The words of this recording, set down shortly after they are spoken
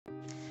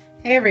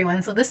Hey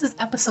everyone, so this is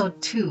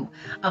episode 2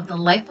 of the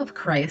Life of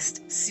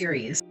Christ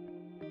series.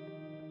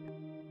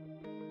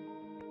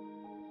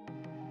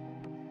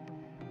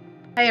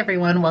 Hi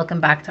everyone,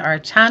 welcome back to our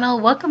channel.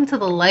 Welcome to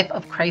the Life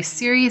of Christ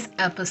series,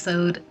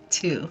 episode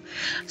 2.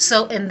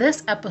 So in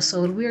this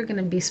episode, we are going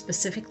to be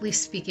specifically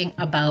speaking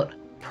about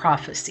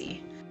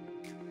prophecy.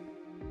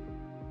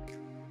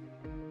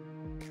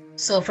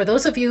 So for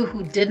those of you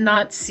who did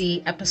not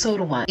see episode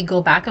 1,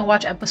 go back and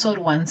watch episode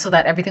 1 so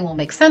that everything will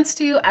make sense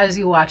to you as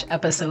you watch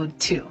episode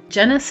 2.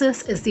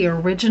 Genesis is the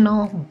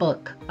original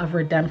book of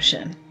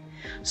redemption.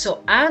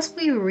 So as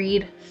we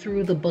read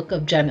through the book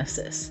of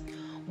Genesis,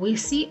 we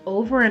see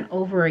over and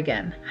over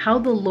again how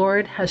the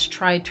Lord has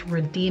tried to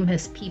redeem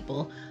his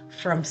people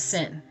from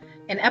sin.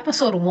 In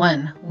episode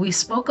 1, we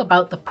spoke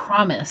about the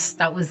promise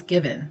that was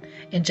given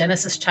in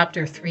Genesis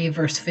chapter 3,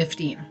 verse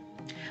 15.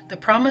 The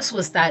promise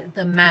was that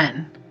the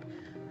man,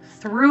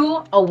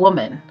 through a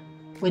woman,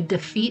 would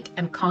defeat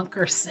and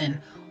conquer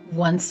sin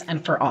once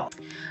and for all.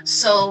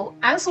 So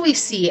as we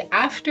see,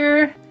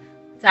 after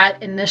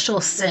that initial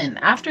sin,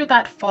 after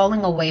that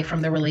falling away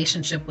from the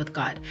relationship with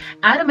God,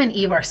 Adam and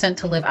Eve are sent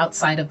to live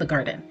outside of the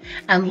garden,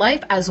 and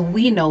life as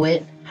we know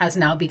it has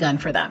now begun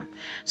for them.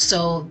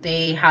 So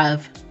they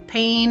have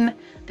pain,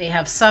 they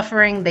have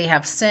suffering, they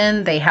have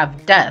sin, they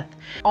have death.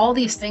 All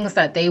these things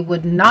that they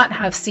would not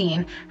have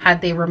seen had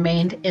they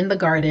remained in the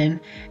garden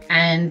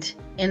and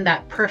in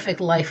that perfect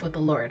life with the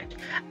Lord.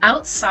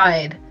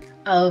 Outside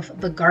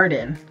of the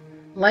garden,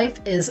 life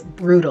is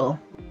brutal.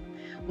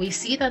 We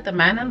see that the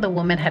man and the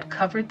woman had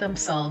covered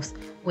themselves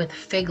with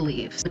fig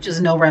leaves, which is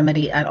no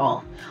remedy at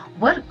all.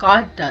 What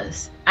God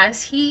does,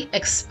 as he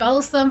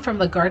expels them from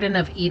the Garden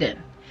of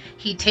Eden,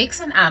 he takes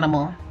an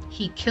animal,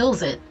 he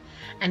kills it,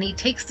 and he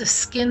takes the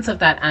skins of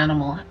that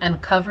animal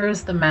and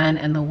covers the man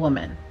and the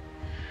woman.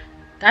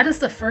 That is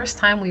the first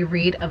time we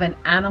read of an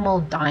animal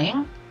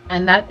dying,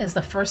 and that is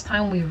the first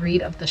time we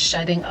read of the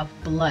shedding of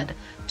blood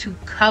to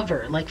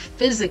cover, like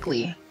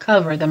physically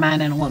cover, the man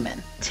and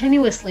woman.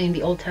 Continuously in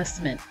the Old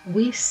Testament,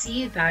 we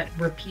see that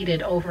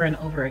repeated over and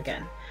over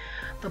again.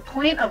 The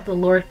point of the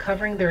Lord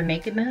covering their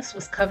nakedness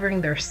was covering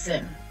their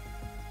sin.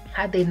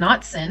 Had they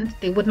not sinned,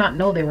 they would not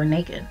know they were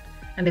naked,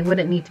 and they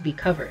wouldn't need to be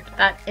covered.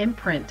 That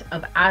imprint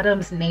of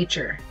Adam's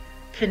nature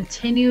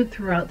continued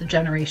throughout the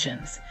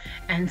generations,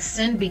 and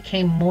sin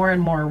became more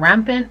and more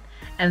rampant,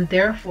 and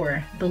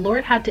therefore the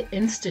Lord had to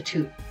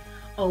institute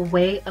a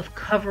way of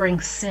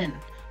covering sin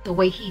the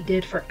way he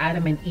did for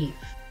Adam and Eve.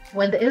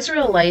 When the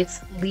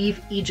Israelites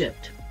leave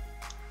Egypt,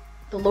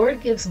 the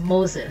Lord gives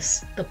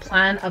Moses the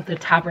plan of the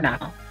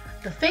tabernacle.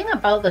 The thing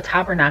about the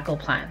tabernacle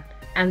plan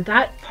and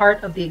that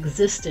part of the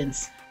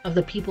existence of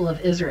the people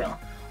of Israel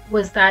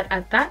was that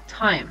at that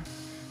time,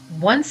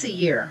 once a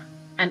year,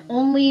 and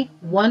only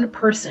one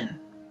person,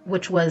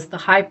 which was the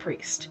high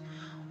priest,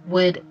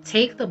 would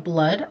take the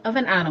blood of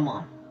an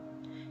animal.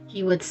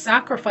 He would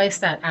sacrifice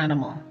that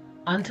animal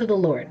unto the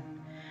Lord,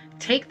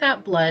 take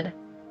that blood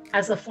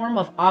as a form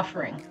of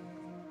offering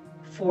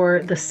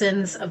for the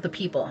sins of the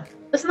people.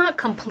 It does not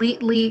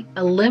completely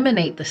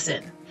eliminate the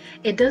sin.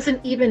 It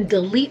doesn't even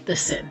delete the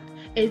sin.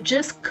 It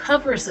just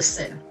covers the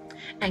sin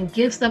and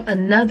gives them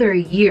another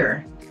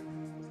year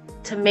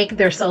to make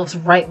themselves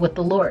right with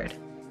the Lord.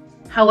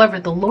 However,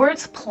 the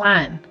Lord's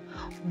plan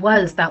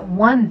was that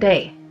one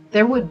day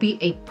there would be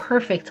a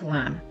perfect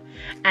lamb,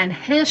 and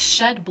his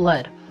shed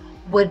blood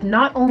would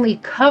not only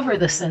cover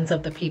the sins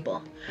of the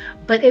people,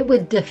 but it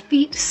would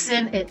defeat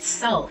sin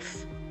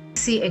itself.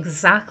 See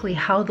exactly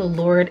how the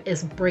Lord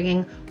is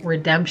bringing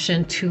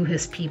redemption to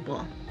his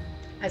people.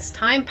 As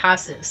time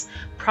passes,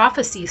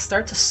 prophecies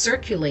start to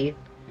circulate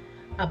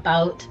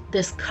about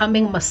this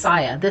coming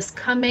Messiah, this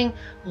coming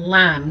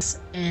lambs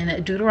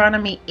in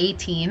Deuteronomy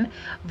 18,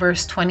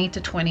 verse 20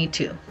 to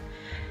 22.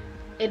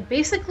 It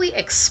basically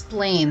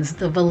explains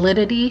the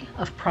validity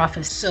of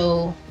prophecy.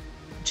 So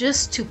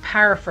just to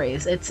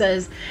paraphrase, it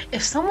says,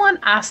 if someone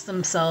asks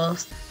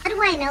themselves, how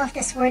do I know if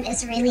this word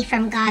is really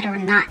from God or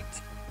not?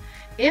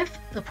 If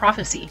the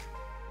prophecy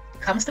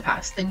comes to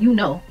pass, then you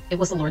know it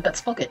was the Lord that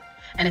spoke it.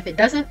 And if it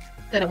doesn't,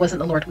 then it wasn't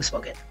the Lord who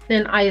spoke it.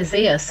 In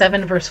Isaiah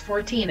 7 verse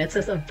 14, it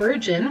says, a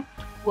virgin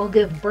will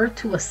give birth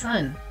to a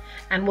son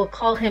and will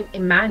call him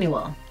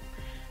Emmanuel.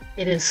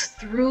 It is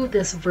through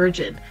this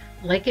virgin,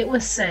 like it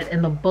was said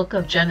in the book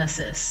of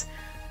Genesis,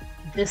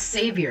 this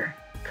Savior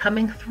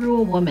coming through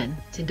a woman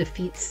to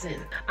defeat sin.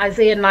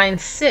 Isaiah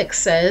 9:6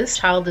 says,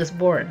 child is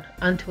born,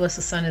 unto us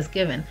a son is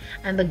given,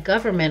 and the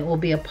government will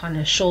be upon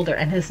his shoulder,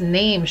 and his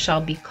name shall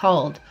be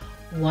called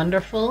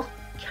Wonderful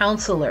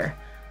Counselor,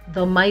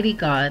 the Mighty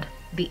God,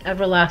 the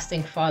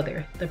Everlasting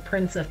Father, the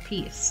Prince of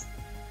Peace.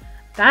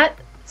 That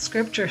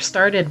scripture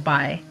started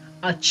by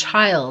a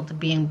child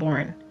being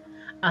born,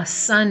 a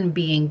son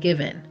being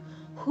given.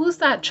 Who's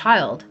that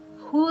child?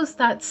 Who's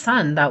that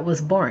son that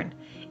was born?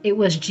 It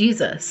was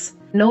Jesus.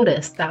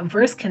 Notice that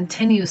verse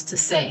continues to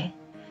say,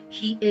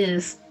 he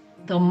is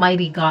the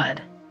mighty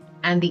God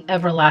and the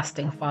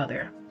everlasting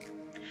Father.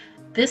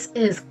 This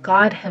is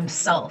God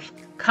himself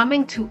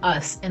coming to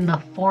us in the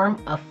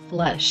form of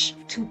flesh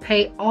to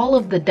pay all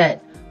of the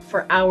debt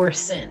for our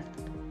sin.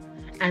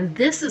 And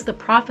this is the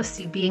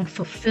prophecy being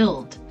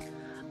fulfilled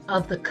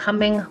of the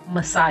coming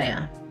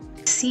Messiah.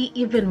 See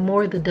even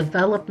more the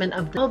development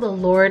of how the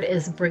Lord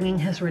is bringing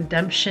his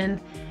redemption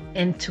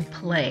into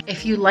play.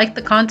 If you like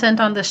the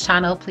content on this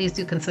channel, please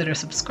do consider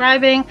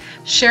subscribing.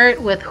 Share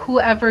it with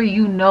whoever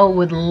you know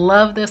would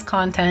love this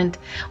content.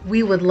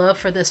 We would love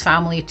for this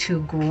family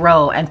to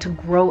grow and to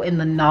grow in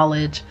the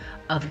knowledge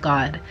of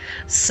God.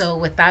 So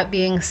with that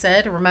being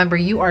said, remember,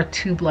 you are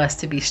too blessed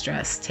to be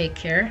stressed. Take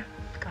care.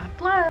 God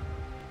bless.